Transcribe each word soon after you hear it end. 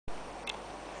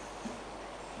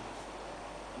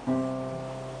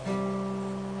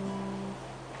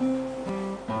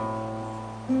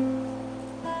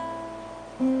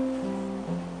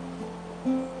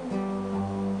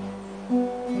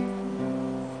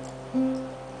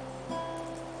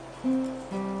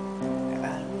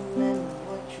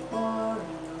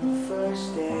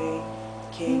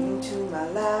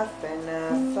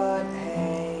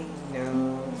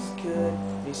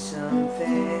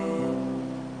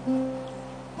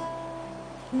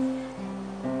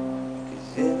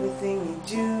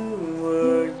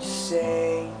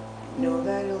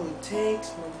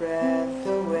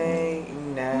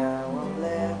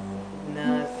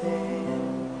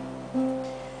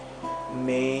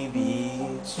Maybe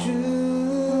it's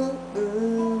true,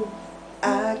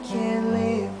 I can't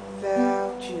live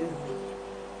without you.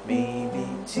 Maybe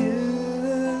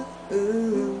two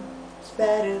is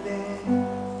better than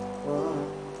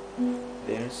one.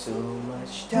 There's so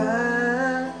much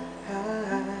time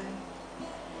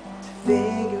to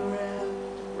figure out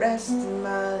the rest of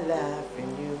my life,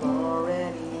 and you've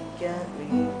already got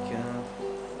me come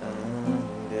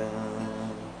undone.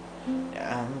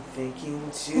 I'm thinking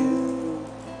two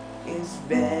is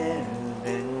better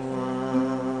than one.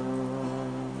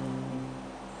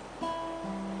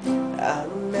 I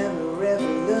remember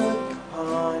every look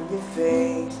upon your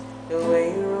face, the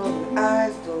way you roll your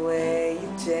eyes, the way you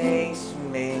taste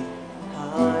me,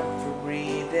 hard for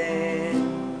breathing.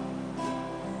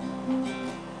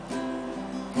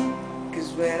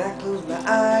 Cause when I close my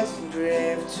eyes and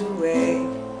drift away, I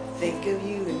think of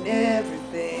you and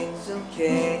everything's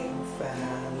okay.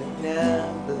 Finally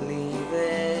now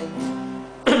believing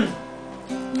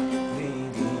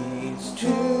maybe it's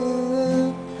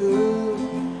true,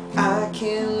 I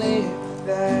can't live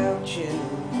without you.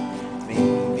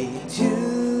 Maybe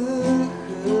two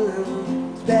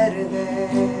is better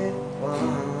than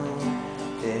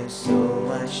one. There's so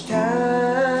much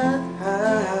time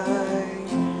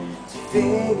to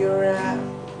figure out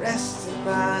the rest of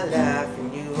my life,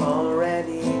 and you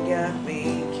already got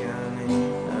me coming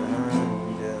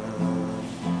undone.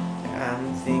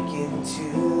 I'm thinking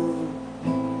two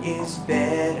is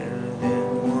better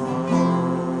than one.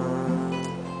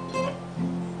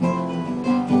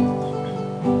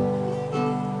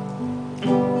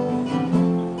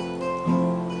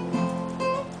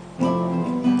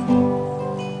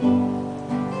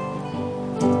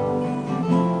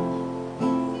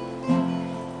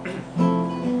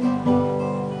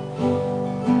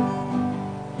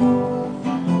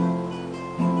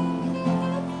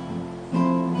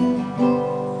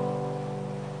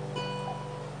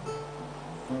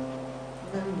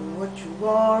 Remember what you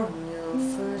wore on your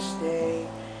first day.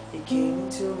 You came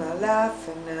into my life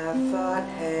and I thought,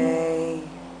 hey,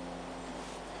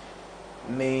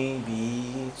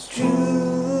 maybe it's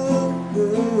true,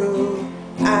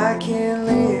 I can't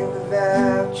live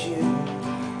without you.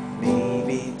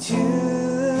 Maybe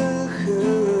two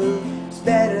is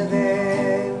better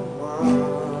than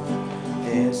one.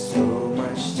 There's so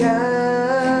much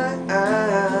time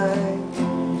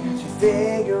to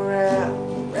figure out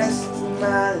the rest of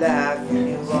my life, and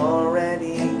you've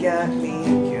already got me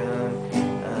come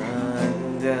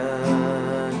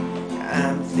undone.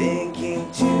 I'm thinking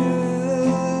too,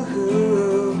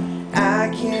 I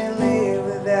can't live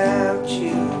without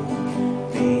you.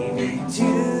 Maybe two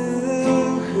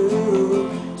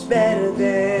is better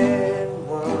than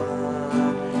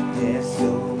one. There's so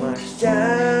much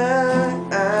time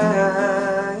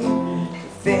to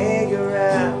figure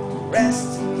out the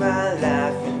rest of my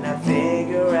life, and I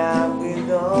figure out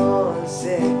we're all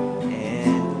said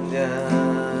and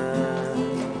done.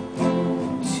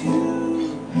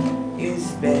 Two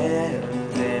is better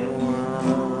than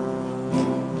one.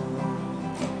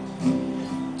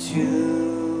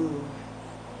 Two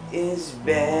is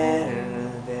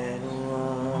better than